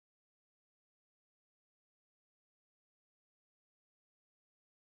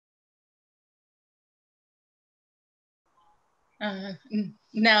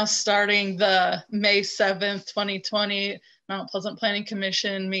Now starting the May 7th, 2020 Mount Pleasant Planning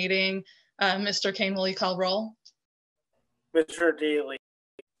Commission meeting. Mr. Kane, will you call roll? Mr. Daly.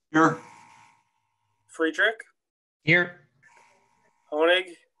 Here. Friedrich. Here.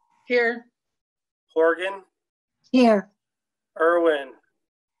 Honig. Here. Horgan. Here. Irwin.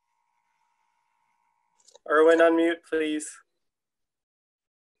 Irwin, unmute, please.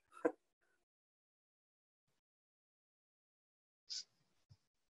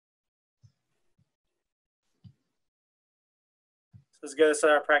 This is good. This is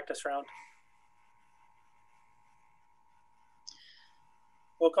our practice round.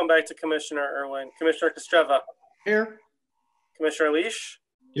 We'll come back to Commissioner Irwin. Commissioner Kostreva. Here. Commissioner Leash.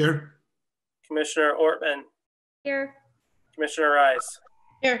 Here. Commissioner Ortman. Here. Commissioner Rise.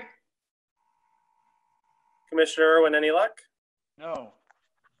 Here. Commissioner Irwin, any luck? No.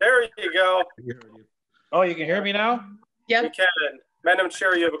 There you go. Oh, you can hear me now? Yep. We can. Madam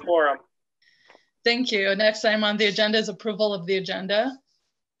Chair, you have a quorum. Thank you. Next item on the agenda is approval of the agenda.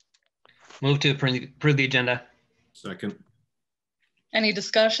 Move to approve the agenda. Second. Any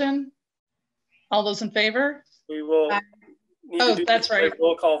discussion? All those in favor? We will need to do that's right.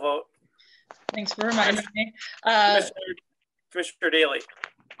 roll call vote. Thanks for reminding me. Commissioner Daly.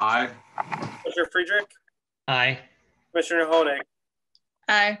 Aye. Commissioner Friedrich. Aye. Commissioner Honig.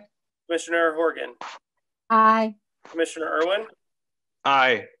 Aye. Commissioner Horgan. Aye. Commissioner Irwin.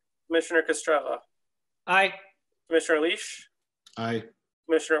 Aye. Commissioner Kostreva. Aye. Commissioner Leash. Aye.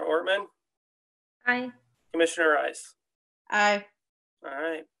 Commissioner Ortman. Aye. Commissioner Rice. Aye. All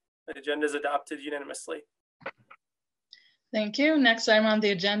right. The agenda is adopted unanimously. Thank you. Next item on the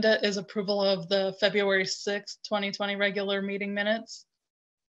agenda is approval of the February 6th, 2020 regular meeting minutes.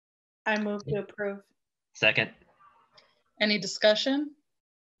 I move to approve. Second. Any discussion?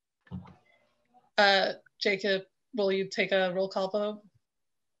 Jacob, will you take a roll call vote?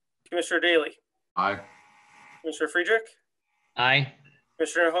 Commissioner Daly. Aye. Commissioner Friedrich. Aye.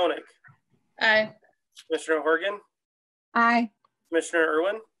 Commissioner Honig. Aye. Commissioner Horgan. Aye. Commissioner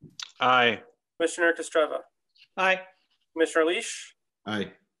Irwin. Aye. Commissioner Kostreva. Aye. Commissioner Leash.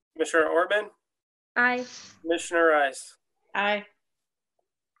 Aye. Commissioner Ortman. Aye. Commissioner Rice. Aye.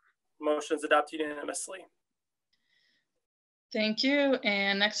 Motion's adopted unanimously. Thank you.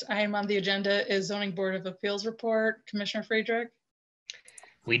 And next item on the agenda is Zoning Board of Appeals report. Commissioner Friedrich.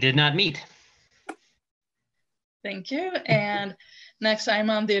 We did not meet. Thank you. And next item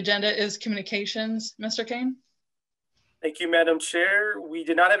on the agenda is communications. Mr. Kane. Thank you, Madam Chair. We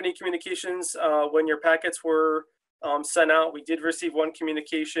did not have any communications when your packets were sent out. We did receive one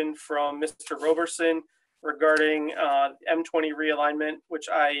communication from Mr. Roberson regarding M20 realignment, which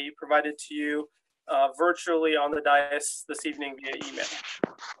I provided to you virtually on the dais this evening via email.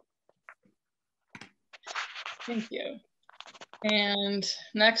 Thank you. And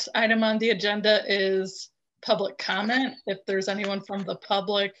next item on the agenda is public comment. If there's anyone from the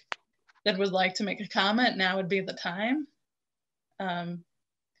public that would like to make a comment, now would be the time.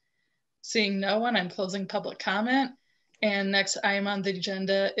 Seeing no one, I'm closing public comment. And next item on the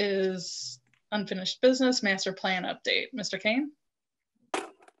agenda is unfinished business, master plan update. Mr. Kane.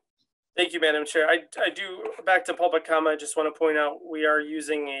 Thank you, Madam Chair. I do, back to public comment, I just want to point out we are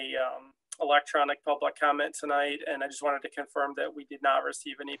using a electronic public comment tonight, and I just wanted to confirm that we did not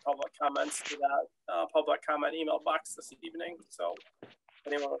receive any public comments to that public comment email box this evening. So if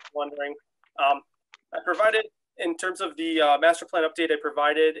anyone was wondering, I provided, in terms of the master plan update, I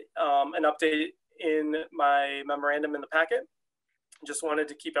provided an update in my memorandum in the packet. Just wanted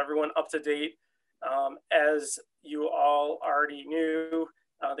to keep everyone up to date. As you all already knew,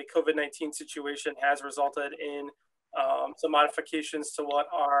 the COVID-19 situation has resulted in some modifications to what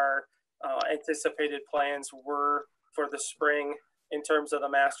our anticipated plans were for the spring in terms of the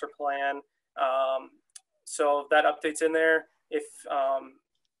master plan. So that update's in there. If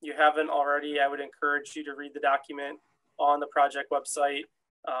you haven't already, I would encourage you to read the document on the project website,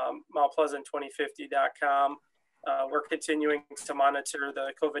 mountpleasant2050.com. We're continuing to monitor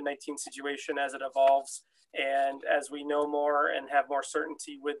the COVID-19 situation as it evolves. And as we know more and have more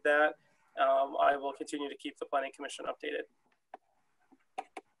certainty with that, I will continue to keep the Planning Commission updated.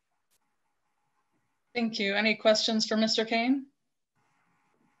 Thank you. Any questions for Mr. Kane?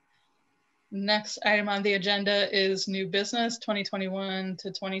 Next item on the agenda is new business 2021 to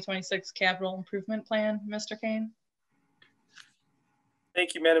 2026 capital improvement plan. Mr. Kane.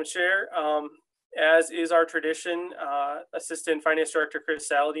 Thank you, Madam Chair. As is our tradition, Assistant Finance Director Chris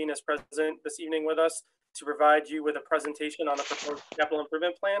Saladin is present this evening with us to provide you with a presentation on the proposed capital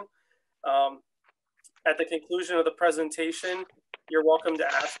improvement plan. At the conclusion of the presentation, you're welcome to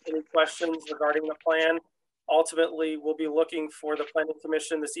ask any questions regarding the plan. Ultimately, we'll be looking for the Planning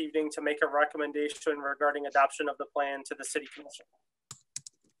Commission this evening to make a recommendation regarding adoption of the plan to the City Commission.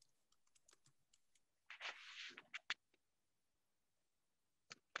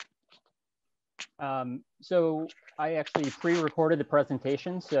 So I actually pre-recorded the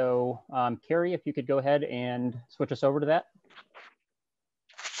presentation. So Carrie, if you could go ahead and switch us over to that.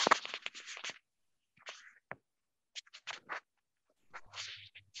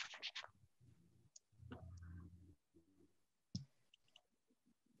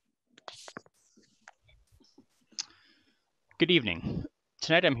 Good evening.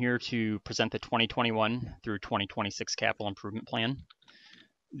 Tonight I'm here to present the 2021 through 2026 capital improvement plan.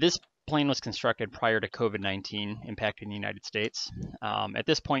 This plan was constructed prior to COVID-19 impacting the United States. At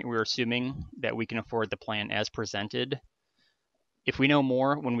this point, we're assuming that we can afford the plan as presented. If we know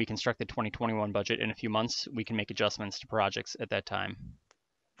more when we construct the 2021 budget in a few months, we can make adjustments to projects at that time.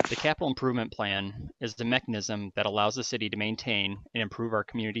 The capital improvement plan is the mechanism that allows the city to maintain and improve our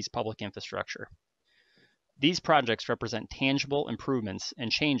community's public infrastructure. These projects represent tangible improvements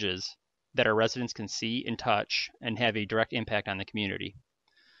and changes that our residents can see and touch and have a direct impact on the community.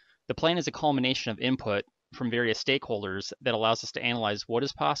 The plan is a culmination of input from various stakeholders that allows us to analyze what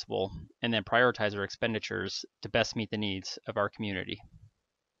is possible and then prioritize our expenditures to best meet the needs of our community.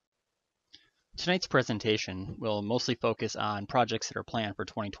 Tonight's presentation will mostly focus on projects that are planned for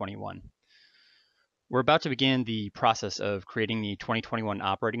 2021. We're about to begin the process of creating the 2021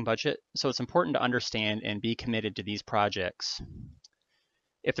 operating budget, so it's important to understand and be committed to these projects.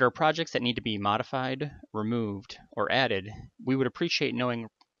 If there are projects that need to be modified, removed, or added, we would appreciate knowing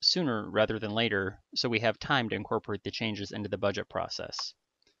sooner rather than later so we have time to incorporate the changes into the budget process.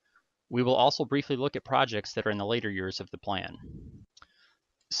 We will also briefly look at projects that are in the later years of the plan.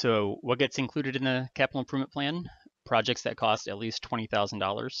 So what gets included in the capital improvement plan? Projects that cost at least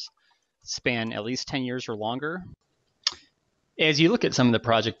 $20,000, span at least 10 years or longer. As you look at some of the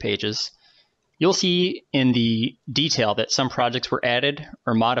project pages, you'll see in the detail that some projects were added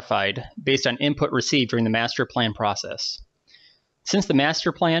or modified based on input received during the master plan process. Since the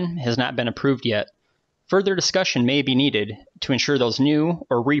master plan has not been approved yet, further discussion may be needed to ensure those new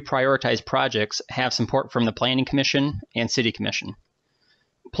or reprioritized projects have support from the Planning Commission and City Commission.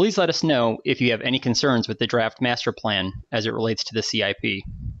 Please let us know if you have any concerns with the draft master plan as it relates to the CIP.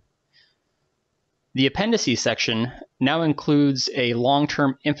 The appendices section now includes a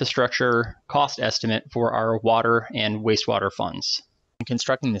long-term infrastructure cost estimate for our water and wastewater funds. In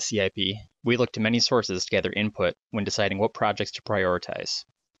constructing the CIP, we look to many sources to gather input when deciding what projects to prioritize.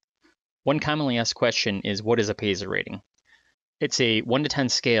 One commonly asked question is, what is a PASER rating? It's a 1 to 10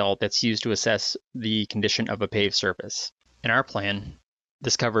 scale that's used to assess the condition of a paved surface. In our plan,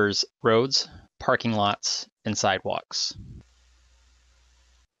 this covers roads, parking lots, and sidewalks.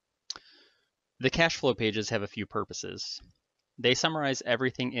 The cash flow pages have a few purposes. They summarize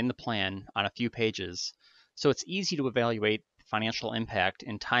everything in the plan on a few pages, so it's easy to evaluate the financial impact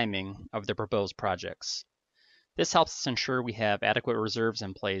and timing of the proposed projects. This helps us ensure we have adequate reserves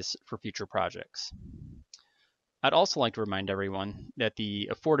in place for future projects. I'd also like to remind everyone that the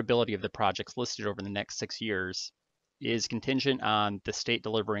affordability of the projects listed over the next 6 years is contingent on the state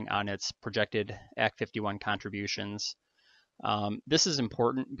delivering on its projected Act 51 contributions. This is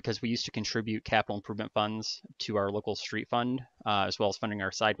important because we used to contribute capital improvement funds to our local street fund, as well as funding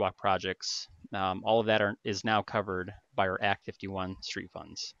our sidewalk projects. All of that is now covered by our Act 51 street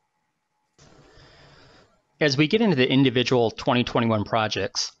funds. As we get into the individual 2021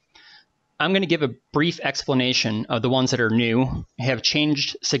 projects, I'm going to give a brief explanation of the ones that are new, have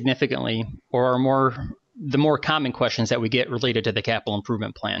changed significantly, or are the more common questions that we get related to the capital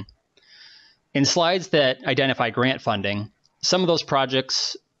improvement plan. In slides that identify grant funding, some of those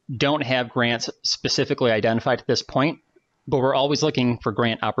projects don't have grants specifically identified at this point, but we're always looking for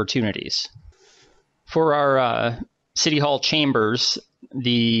grant opportunities. For our City Hall chambers,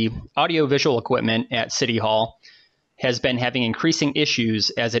 the audiovisual equipment at City Hall has been having increasing issues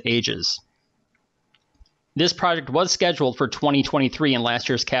as it ages. This project was scheduled for 2023 in last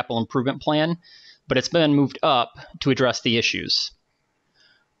year's capital improvement plan, but it's been moved up to address the issues.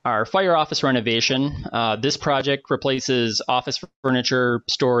 Our fire office renovation, this project replaces office furniture,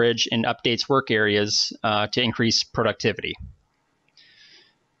 storage, and updates work areas to increase productivity.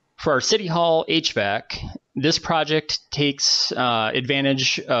 For our City Hall HVAC, this project takes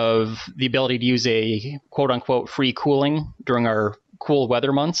advantage of the ability to use a quote-unquote free cooling during our cool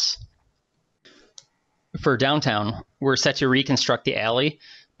weather months. For downtown, we're set to reconstruct the alley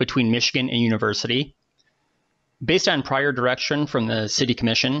between Michigan and University. Based on prior direction from the City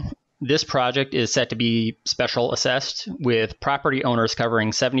Commission, this project is set to be special assessed, with property owners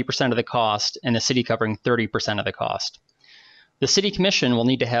covering 70% of the cost and the city covering 30% of the cost. The City Commission will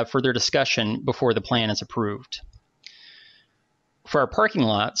need to have further discussion before the plan is approved. For our parking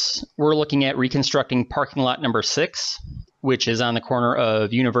lots, we're looking at reconstructing parking lot number 6, which is on the corner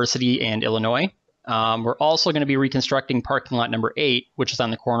of University and Illinois. We're also going to be reconstructing parking lot number 8, which is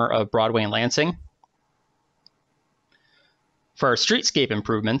on the corner of Broadway and Lansing. For our streetscape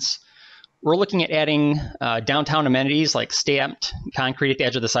improvements, we're looking at adding downtown amenities like stamped concrete at the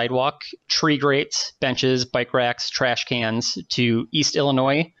edge of the sidewalk, tree grates, benches, bike racks, trash cans to East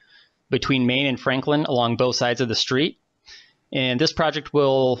Illinois between Main and Franklin along both sides of the street. And this project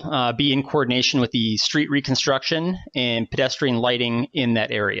will be in coordination with the street reconstruction and pedestrian lighting in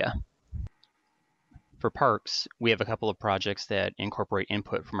that area. For parks, we have a couple of projects that incorporate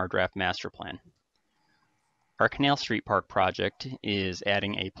input from our draft master plan. Our Canal Street Park project is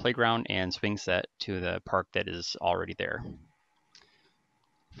adding a playground and swing set to the park that is already there.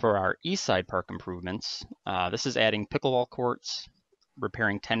 For our East Side Park improvements, this is adding pickleball courts,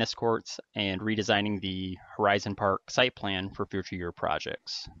 repairing tennis courts, and redesigning the Horizon Park site plan for future year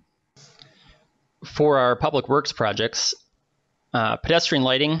projects. For our public works projects, pedestrian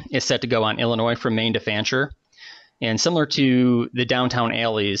lighting is set to go on Illinois from Main to Fancher. And similar to the downtown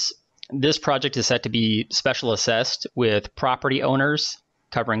alleys, this project is set to be special assessed, with property owners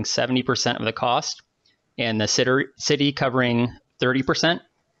covering 70% of the cost and the city covering 30%.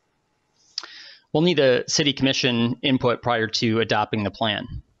 We'll need a City Commission input prior to adopting the plan.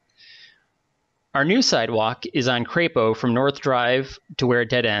 Our new sidewalk is on Crapo from North Drive to where it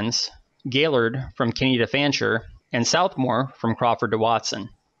dead ends, Gaylord from Kinney to Fancher, and Southmore from Crawford to Watson.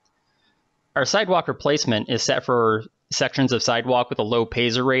 Our sidewalk replacement is set for sections of sidewalk with a low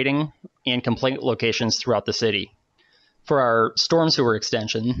PASER rating and complaint locations throughout the city. For our storm sewer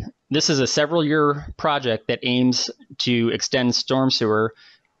extension, this is a several-year project that aims to extend storm sewer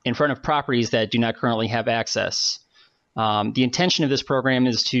in front of properties that do not currently have access. The intention of this program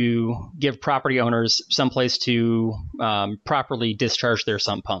is to give property owners someplace to properly discharge their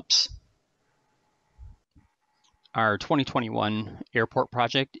sump pumps. Our 2021 airport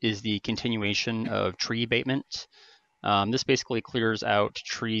project is the continuation of tree abatement. This basically clears out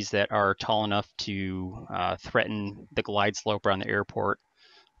trees that are tall enough to threaten the glide slope around the airport,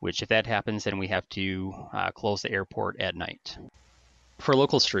 which if that happens, then we have to close the airport at night. For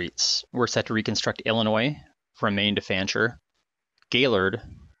local streets, we're set to reconstruct Illinois from Main to Fancher, Gaylord,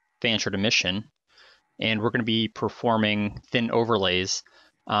 Fancher to Mission, and we're going to be performing thin overlays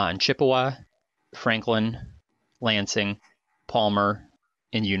on Chippewa, Franklin, Lansing, Palmer,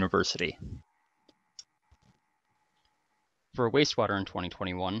 and University. For wastewater in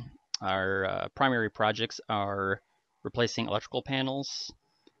 2021, our primary projects are replacing electrical panels,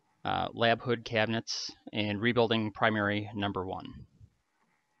 lab hood cabinets, and rebuilding primary number 1.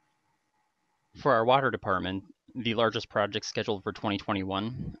 For our water department, the largest projects scheduled for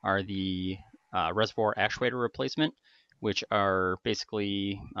 2021 are the reservoir actuator replacement, which are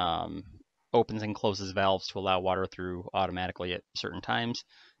basically opens and closes valves to allow water through automatically at certain times,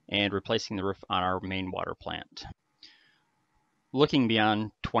 and replacing the roof on our main water plant. Looking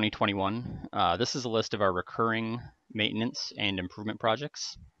beyond 2021, this is a list of our recurring maintenance and improvement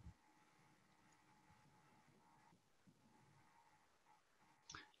projects.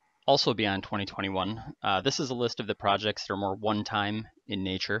 Also beyond 2021, this is a list of the projects that are more one-time in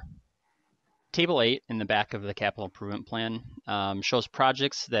nature. Table 8 in the back of the capital improvement plan shows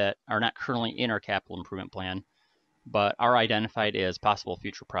projects that are not currently in our capital improvement plan, but are identified as possible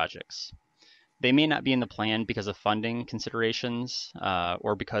future projects. They may not be in the plan because of funding considerations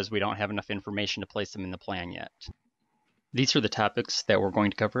or because we don't have enough information to place them in the plan yet. These are the topics that we're going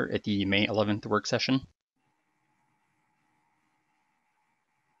to cover at the May 11th work session.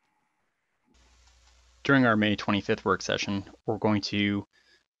 During our May 25th work session, we're going to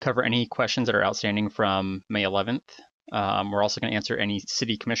cover any questions that are outstanding from May 11th. We're also going to answer any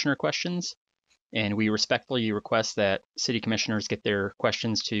city commissioner questions, and we respectfully request that city commissioners get their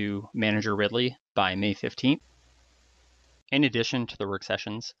questions to Manager Ridley by May 15th. In addition to the work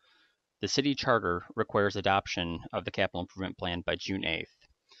sessions, the city charter requires adoption of the capital improvement plan by June 8th,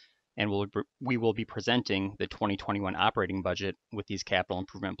 and we will be presenting the 2021 operating budget with these capital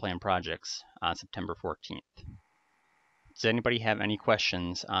improvement plan projects on September 14th. Does anybody have any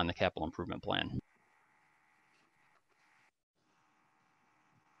questions on the capital improvement plan?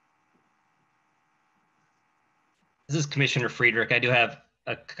 This is Commissioner Friedrich. I do have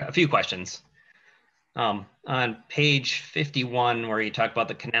a few questions. On page 51, where you talk about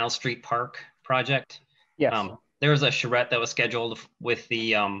the Canal Street Park project, yes. there was a charrette that was scheduled with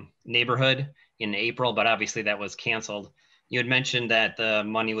the neighborhood in April, but obviously that was canceled. You had mentioned that the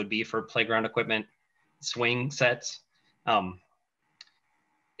money would be for playground equipment, swing sets.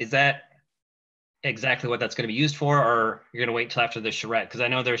 Is that exactly what that's going to be used for, or you're going to wait till after the charrette? Because I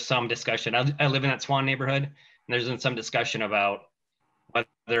know there's some discussion. I live in that Swan neighborhood, and there's been some discussion about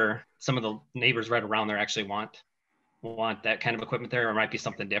whether some of the neighbors right around there actually want that kind of equipment there, or it might be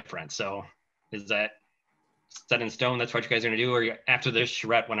something different. So is that set in stone? That's what you guys are going to do, or after this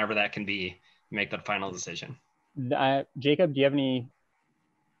charrette, whenever that can be, make that final decision? Jacob, do you have any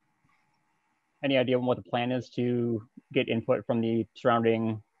idea on what the plan is to get input from the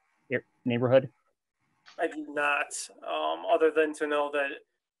surrounding neighborhood? I do not, other than to know that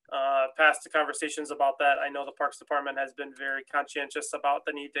past the conversations about that, I know the Parks Department has been very conscientious about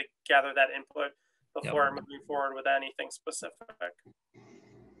the need to gather that input before moving forward with anything specific.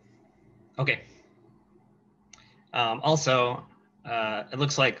 Okay. Also, it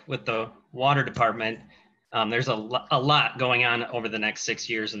looks like with the water department, there's a lot going on over the next 6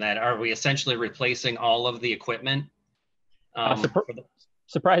 years. And that, are we essentially replacing all of the equipment?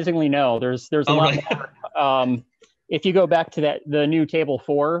 Surprisingly, no. There's a lot more. If you go back to the new table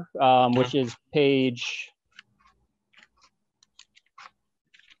 4, which is page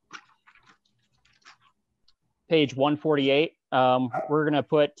 148, we're going to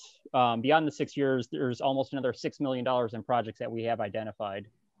put beyond the 6 years, there's almost another $6 million in projects that we have identified.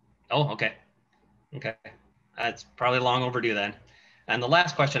 Oh, okay. Okay. That's probably long overdue then. And the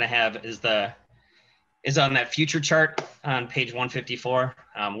last question I have is on that future chart on page 154.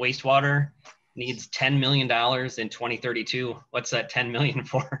 Wastewater needs $10 million in 2032. What's that 10 million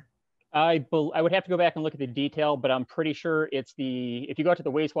for? I would have to go back and look at the detail, but I'm pretty sure it's if you go to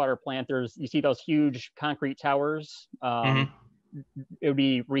the wastewater plant, you see those huge concrete towers. It would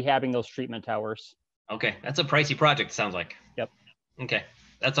be rehabbing those treatment towers. Okay, that's a pricey project, sounds like. Yep. Okay,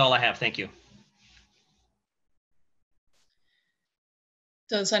 that's all I have. Thank you.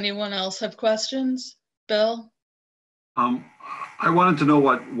 Does anyone else have questions? Bill? I wanted to know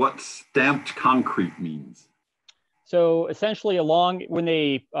what stamped concrete means. So essentially, when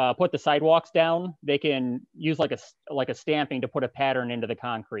they put the sidewalks down, they can use like a stamping to put a pattern into the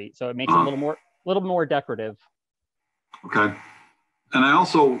concrete. So it makes it a little more decorative. Okay. And I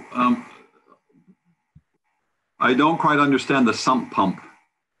also, I don't quite understand the sump pump.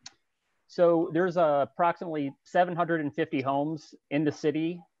 So there's approximately 750 homes in the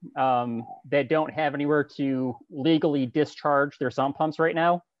city that don't have anywhere to legally discharge their sump pumps right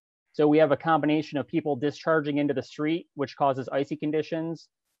now. So we have a combination of people discharging into the street, which causes icy conditions,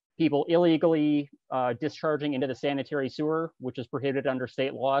 people illegally discharging into the sanitary sewer, which is prohibited under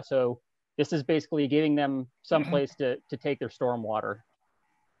state law. So this is basically giving them some place to take their storm water.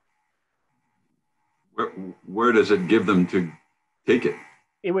 Where does it give them to take it?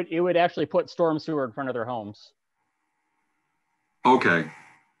 It would actually put storm sewer in front of their homes. Okay.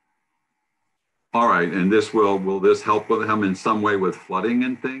 All right, and will this help with them in some way with flooding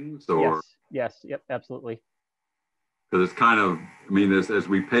and things, or? Yes, yep, absolutely. Because it's kind of, I mean, as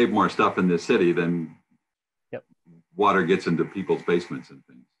we pave more stuff in this city, then water gets into people's basements and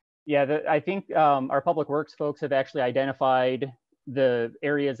things. Yeah, I think our public works folks have actually identified the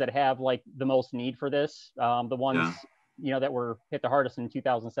areas that have like the most need for this. The ones that were hit the hardest in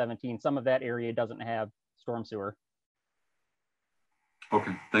 2017. Some of that area doesn't have storm sewer.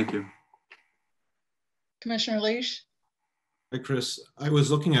 Okay, thank you. Commissioner Leash? Hi, Chris. I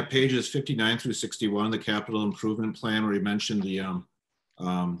was looking at pages 59 through 61, the capital improvement plan, where you mentioned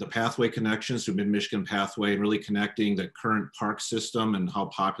the pathway connections to Mid-Michigan Pathway, and really connecting the current park system and how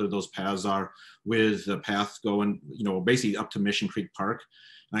popular those paths are with the path going, basically up to Mission Creek Park.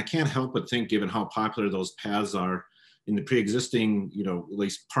 And I can't help but think, given how popular those paths are in the pre-existing, at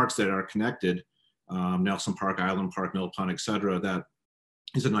least parks that are connected, Nelson Park, Island Park, Mill Pond, et cetera, that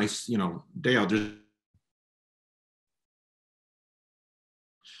is a nice, day out there.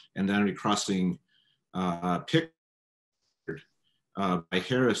 And then recrossing Pickard by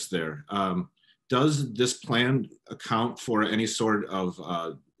Harris there. Does this plan account for any sort of,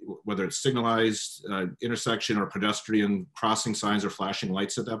 whether it's signalized intersection or pedestrian crossing signs or flashing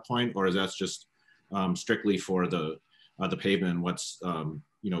lights at that point, or is that just strictly for the pavement and what's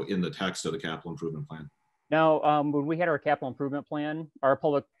in the text of the capital improvement plan? Now, when we had our capital improvement plan, our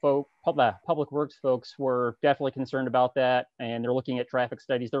public works folks were definitely concerned about that, and they're looking at traffic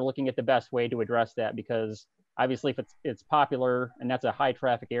studies. They're looking at the best way to address that, because obviously, if it's popular and that's a high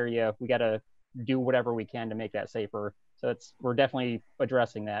traffic area, we got to do whatever we can to make that safer. So we're definitely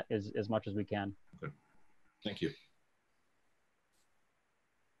addressing that as much as we can. Okay. Thank you.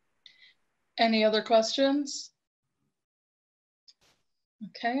 Any other questions?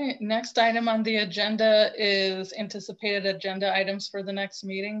 Okay, next item on the agenda is anticipated agenda items for the next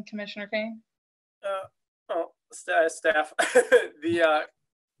meeting, Commissioner Kane. Staff, Commissioner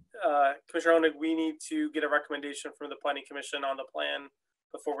Honig, we need to get a recommendation from the Planning Commission on the plan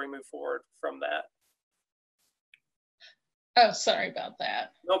before we move forward from that. Oh, sorry about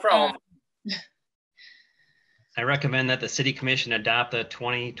that. No problem. I recommend that the City Commission adopt the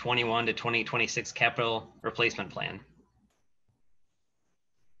 2021 to 2026 capital replacement plan.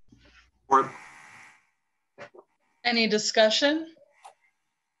 Support. Any discussion?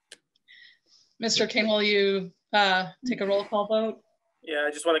 Mr. King, will you take a roll call vote? Yeah,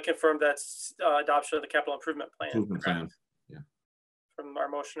 I just want to confirm that's adoption of the capital improvement plan. Improvement plan. Yeah. From our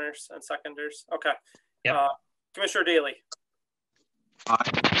motioners and seconders. Okay. Yep. Commissioner Daly.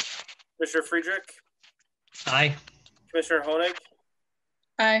 Aye. Commissioner Friedrich. Aye. Commissioner Honig.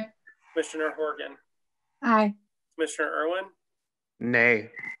 Aye. Commissioner Horgan. Aye. Commissioner Irwin.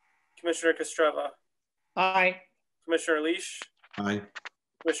 Nay. Commissioner Kostreva. Aye. Commissioner Leash. Aye.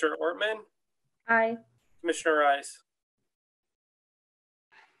 Commissioner Ortman. Aye. Commissioner Rice.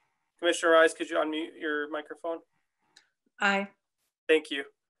 Commissioner Rice, could you unmute your microphone? Aye. Thank you.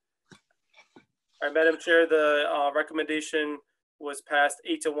 All right, Madam Chair, the recommendation was passed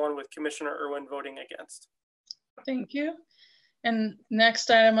 8-1 with Commissioner Irwin voting against. Thank you. And next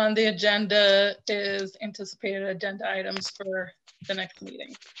item on the agenda is anticipated agenda items for the next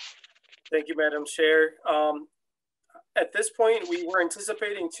meeting. Thank you, Madam Chair. At this point, we were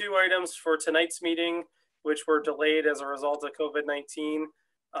anticipating 2 items for tonight's meeting, which were delayed as a result of COVID-19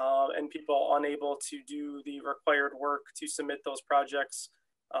 and people unable to do the required work to submit those projects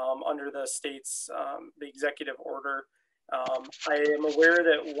under the state's the executive order. I am aware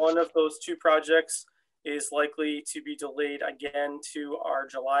that one of those 2 projects is likely to be delayed again to our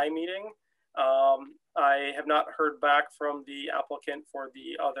July meeting. I have not heard back from the applicant for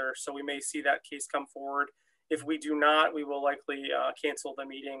the other, so we may see that case come forward. If we do not, we will likely cancel the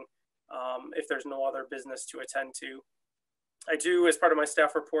meeting if there's no other business to attend to. I do, as part of my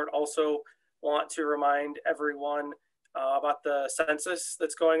staff report, also want to remind everyone about the census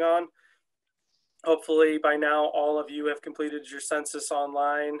that's going on. Hopefully by now, all of you have completed your census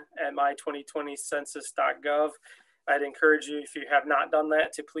online at my2020census.gov. I'd encourage you, if you have not done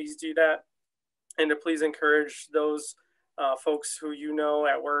that, to please do that, and to please encourage those folks who you know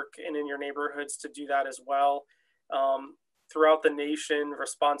at work and in your neighborhoods to do that as well. Throughout the nation,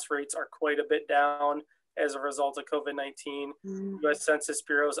 response rates are quite a bit down as a result of COVID-19. U.S. Census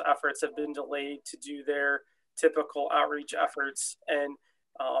Bureau's efforts have been delayed to do their typical outreach efforts. And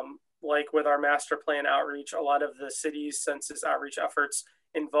like with our master plan outreach, a lot of the city's census outreach efforts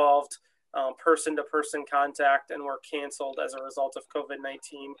involved person-to-person contact and were canceled as a result of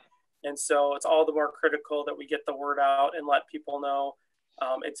COVID-19. And so it's all the more critical that we get the word out and let people know.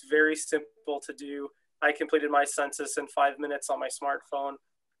 It's very simple to do. I completed my census in 5 minutes on my smartphone.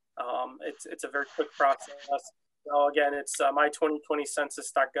 It's a very quick process. So again, it's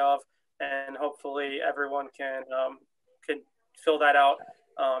my2020census.gov, and hopefully everyone can fill that out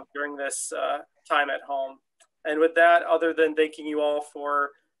during this time at home. And with that, other than thanking you all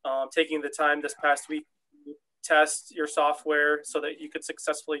for taking the time this past week to test your software so that you could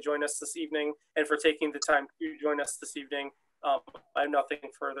successfully join us this evening, and for taking the time to join us this evening, I have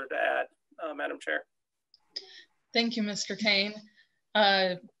nothing further to add, Madam Chair. Thank you, Mr. Kane.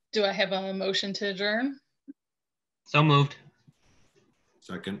 Do I have a motion to adjourn? So moved.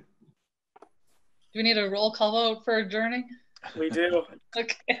 Second. Do we need a roll call vote for adjourning? We do.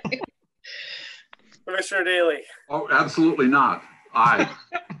 Okay. Commissioner Daly. Oh, absolutely not. Aye.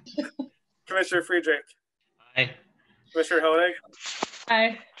 Commissioner Friedrich. Aye. Commissioner Honig.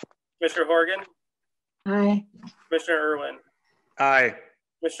 Aye. Commissioner Horgan. Aye. Commissioner Irwin. Aye.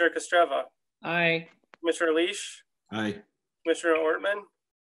 Commissioner Kostreva. Aye. Commissioner Leash. Aye. Commissioner Ortman.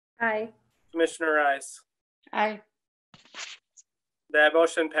 Aye. Commissioner Rice. Aye. That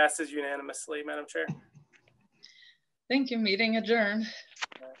motion passes unanimously, Madam Chair. Thank you. Meeting adjourned.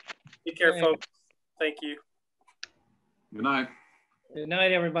 Take care, folks. Thank you. Good night. Good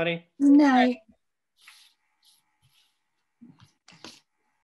night, everybody. Night.